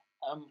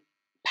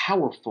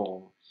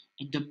powerful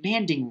and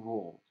demanding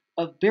role,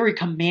 a very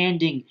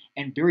commanding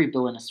and very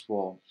villainous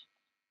role.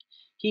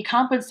 He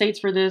compensates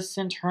for this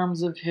in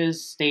terms of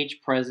his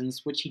stage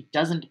presence, which he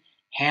doesn't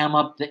ham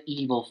up the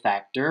evil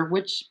factor,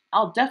 which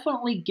I'll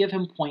definitely give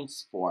him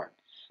points for.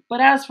 But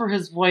as for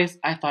his voice,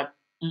 I thought,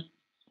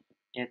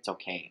 it's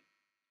okay.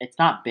 It's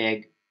not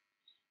big,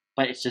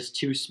 but it's just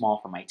too small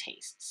for my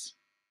tastes.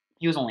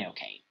 He was only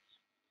okay.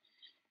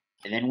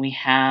 And then we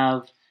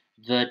have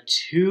the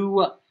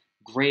two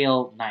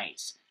Grail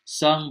Knights,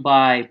 sung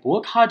by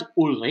Burkhard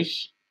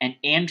Ulrich and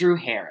Andrew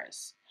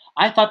Harris.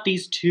 I thought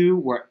these two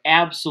were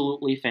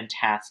absolutely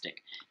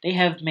fantastic. They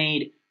have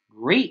made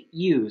great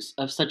use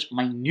of such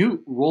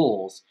minute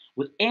roles,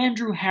 with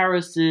Andrew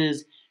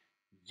Harris's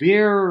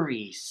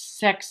very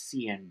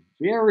sexy and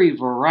very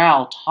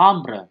virile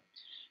timbre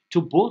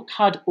to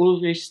Burkhard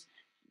Ulrich's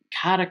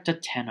character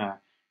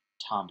tenor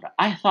timbre.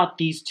 I thought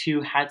these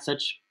two had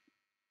such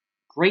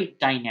great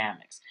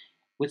dynamics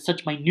with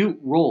such minute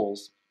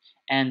roles.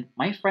 And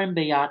my friend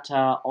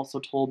Beata also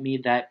told me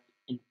that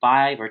in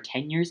 5 or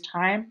 10 years'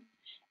 time,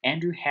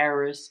 Andrew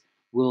Harris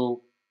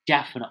will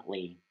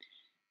definitely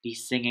be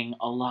singing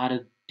a lot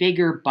of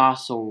bigger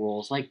basso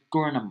roles like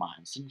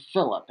Gurnemans and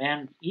Philip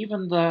and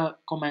even the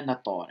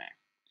Commendatore.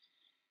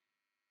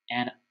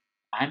 And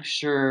I'm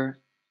sure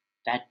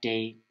that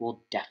day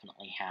will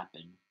definitely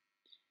happen.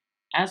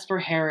 As for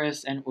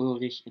Harris and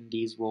Ulrich in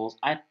these roles,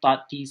 I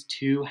thought these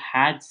two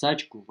had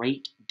such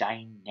great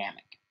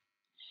dynamic.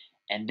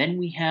 And then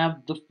we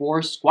have the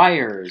Four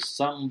Squires,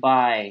 sung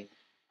by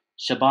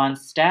Shaban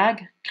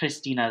Stagg,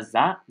 Christina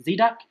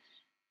Zidak,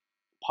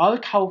 Paul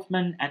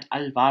Kaufmann, and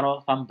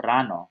Alvaro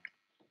Zambrano.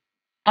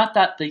 I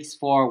thought these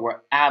four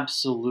were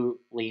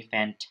absolutely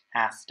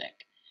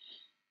fantastic.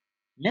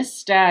 Miss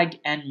Stagg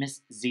and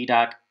Miss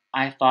Zidak,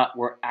 I thought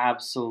were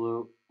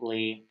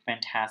absolutely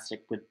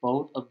fantastic, with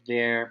both of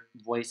their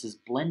voices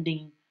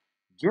blending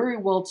very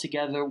well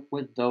together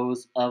with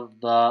those of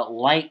the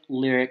light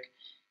lyric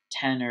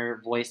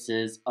tenor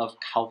voices of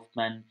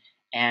Kaufman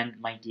and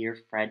my dear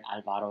friend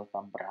Alvaro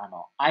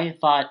Zambrano. I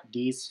thought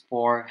these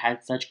four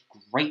had such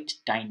great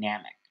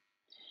dynamic.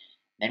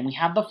 Then we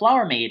have the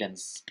Flower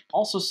Maidens,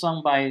 also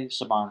sung by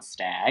Shaban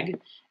Stagg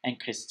and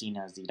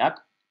Christina Zidak,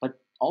 but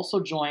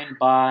also joined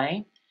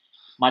by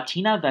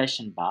Martina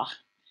Weichenbach,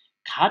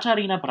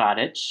 Katarina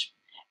Bradic,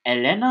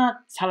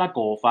 Elena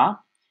Zalagova,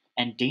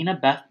 and Dana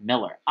Beth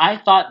Miller. I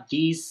thought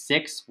these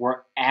six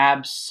were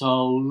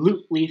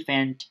absolutely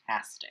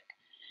fantastic.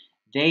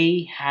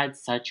 They had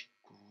such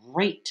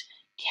great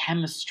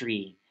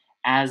chemistry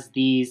as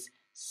these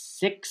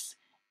six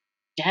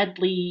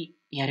deadly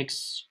yet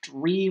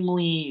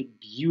extremely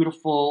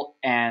beautiful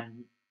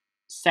and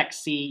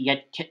sexy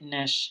yet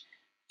kittenish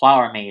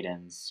flower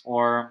maidens,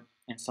 or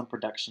in some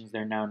productions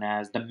they're known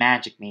as the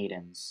magic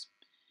maidens.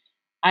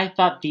 I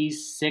thought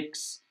these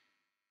six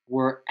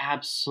were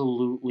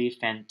absolutely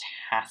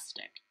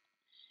fantastic,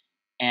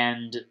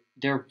 and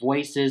their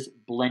voices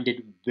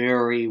blended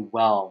very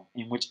well,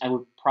 in which I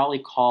would probably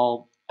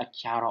call a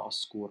chiaro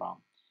oscuro.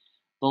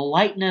 The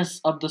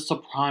lightness of the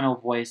soprano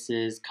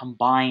voices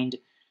combined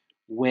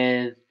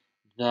with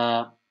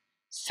the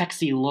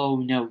sexy low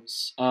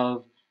notes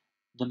of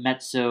the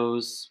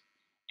mezzos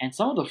and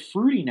some of the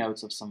fruity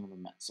notes of some of the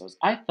mezzos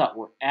I thought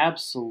were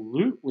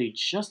absolutely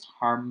just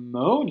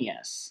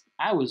harmonious.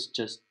 I was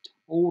just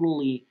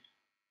totally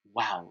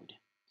wowed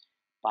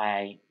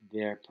by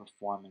their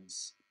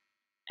performance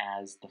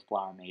as the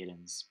Flower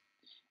Maidens.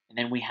 And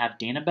then we have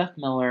Dana Beth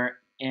Miller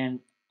in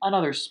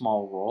Another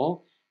small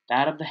role,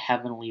 that of the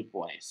heavenly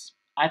voice.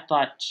 I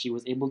thought she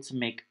was able to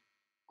make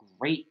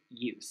great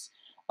use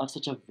of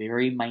such a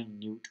very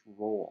minute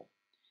role.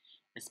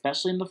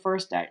 Especially in the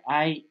first act,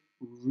 I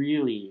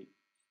really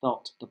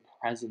felt the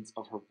presence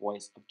of her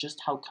voice, of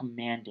just how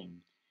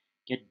commanding,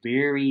 yet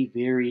very,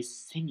 very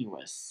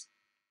sinuous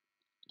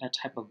that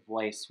type of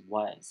voice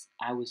was.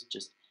 I was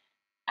just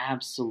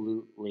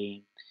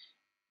absolutely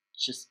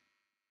just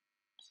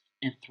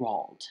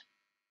enthralled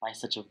by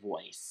such a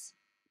voice.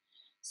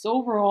 So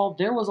overall,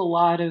 there was a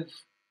lot of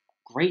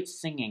great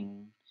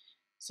singing,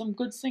 some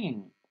good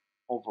singing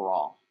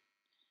overall.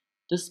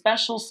 The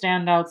special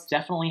standouts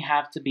definitely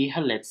have to be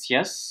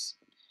Herlitzius,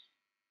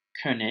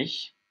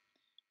 Konig,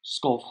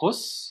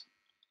 Skovhus,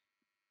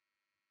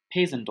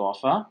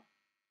 Pesendorfer,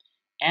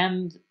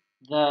 and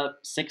the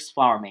Six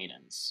Flower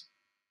Maidens,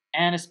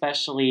 and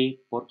especially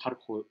Burkhard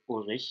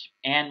Ulrich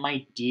and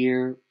my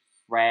dear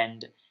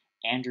friend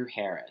Andrew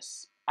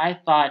Harris. I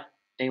thought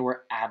they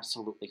were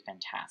absolutely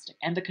fantastic,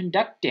 and the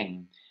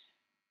conducting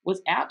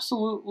was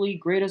absolutely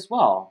great as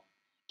well.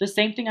 The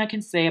same thing I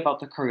can say about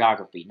the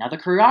choreography. Now, the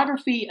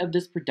choreography of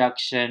this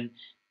production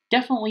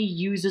definitely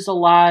uses a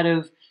lot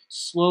of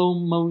slow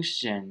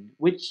motion,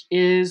 which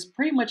is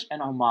pretty much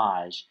an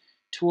homage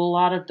to a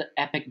lot of the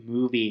epic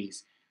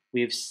movies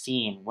we've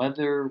seen,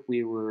 whether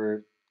we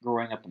were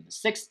growing up in the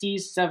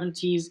 60s,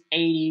 70s,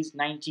 80s,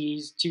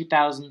 90s,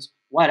 2000s,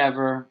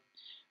 whatever.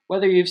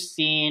 Whether you've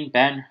seen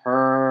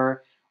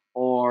Ben-Hur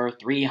or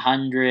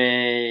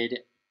 300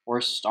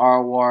 or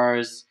Star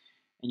Wars,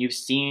 and you've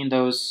seen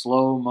those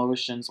slow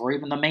motions, or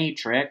even The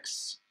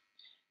Matrix,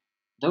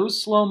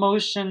 those slow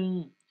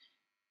motion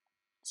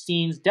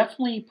scenes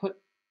definitely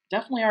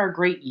are a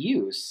great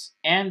use,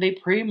 and they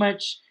pretty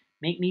much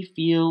make me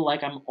feel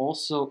like I'm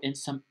also in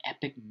some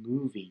epic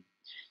movie.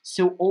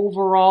 So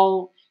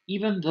overall,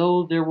 even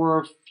though there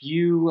were a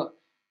few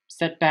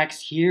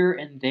setbacks here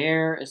and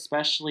there,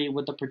 especially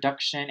with the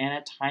production and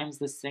at times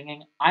the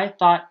singing, I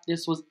thought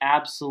this was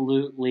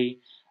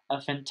absolutely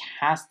a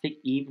fantastic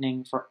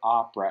evening for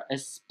opera,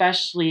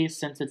 especially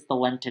since it's the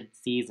Lenten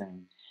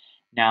season.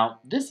 Now,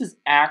 this is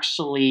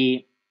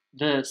actually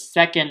the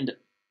second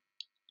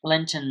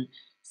Lenten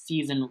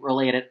season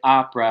related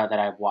opera that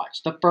I've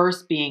watched. The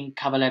first being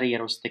Cavalleria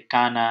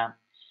Rusticana,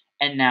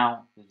 and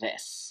now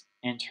this,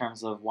 in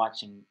terms of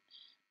watching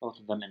both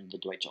of them in the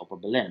Deutsche Oper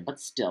Berlin.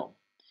 But still,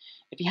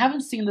 if you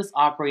haven't seen this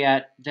opera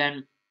yet,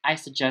 then I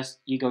suggest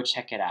you go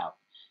check it out.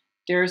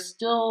 There are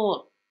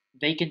still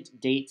vacant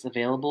dates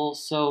available,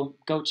 so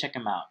go check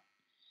them out.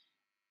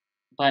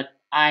 But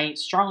I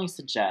strongly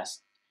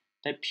suggest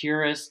that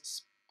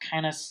purists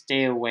kind of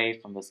stay away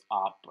from this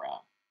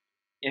opera.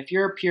 If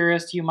you're a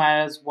purist, you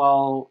might as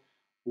well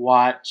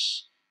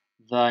watch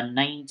the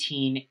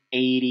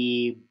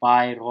 1980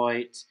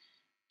 Bayreuth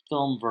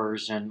film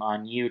version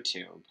on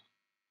YouTube.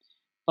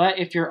 But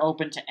if you're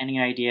open to any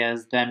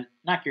ideas, then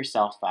knock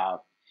yourself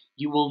out.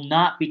 You will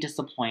not be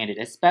disappointed,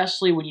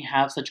 especially when you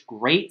have such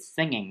great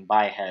singing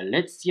by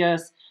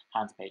Herlitzius,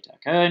 Hans-Peter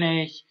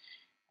Konig,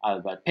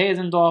 Albert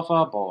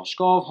Pesendorfer, Bo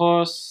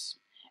Skovhus,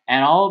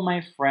 and all of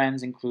my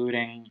friends,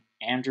 including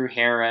Andrew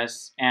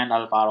Harris and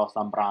Alvaro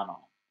Zambrano.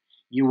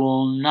 You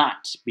will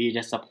not be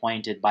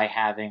disappointed by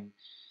having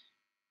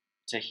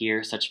to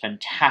hear such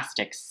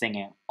fantastic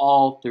singing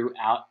all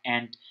throughout,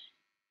 and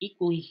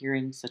equally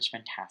hearing such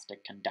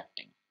fantastic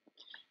conducting.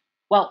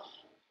 Well,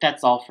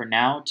 that's all for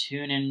now.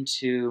 Tune in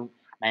to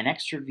my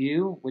next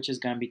review, which is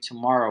going to be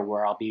tomorrow,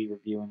 where I'll be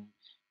reviewing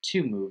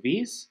two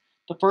movies.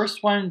 The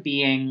first one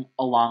being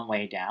A Long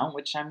Way Down,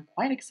 which I'm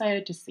quite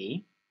excited to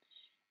see,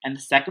 and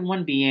the second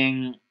one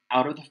being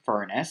Out of the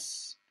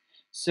Furnace.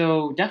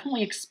 So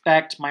definitely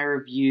expect my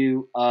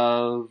review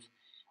of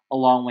A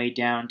Long Way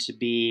Down to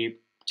be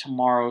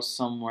tomorrow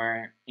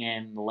somewhere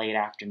in the late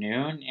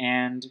afternoon,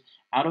 and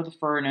Out of the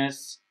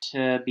Furnace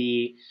to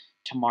be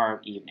tomorrow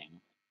evening.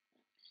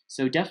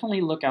 So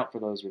definitely look out for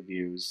those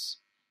reviews.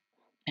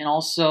 And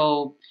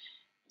also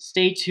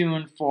stay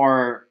tuned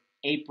for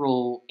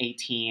April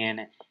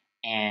 18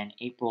 and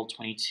April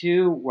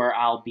 22, where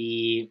I'll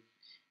be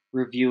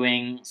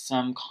reviewing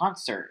some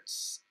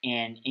concerts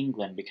in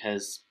England,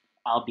 because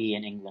I'll be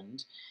in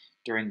England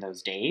during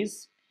those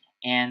days.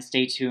 And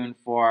stay tuned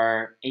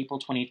for April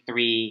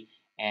 23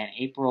 and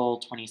April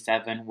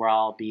 27, where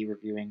I'll be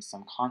reviewing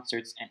some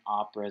concerts and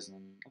operas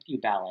and a few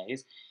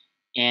ballets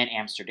in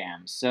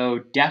Amsterdam. So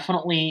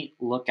definitely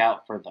look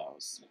out for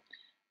those.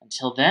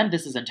 Until then,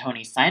 this is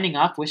Antoni signing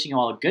off, wishing you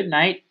all a good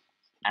night,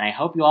 and I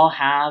hope you all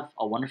have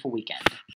a wonderful weekend.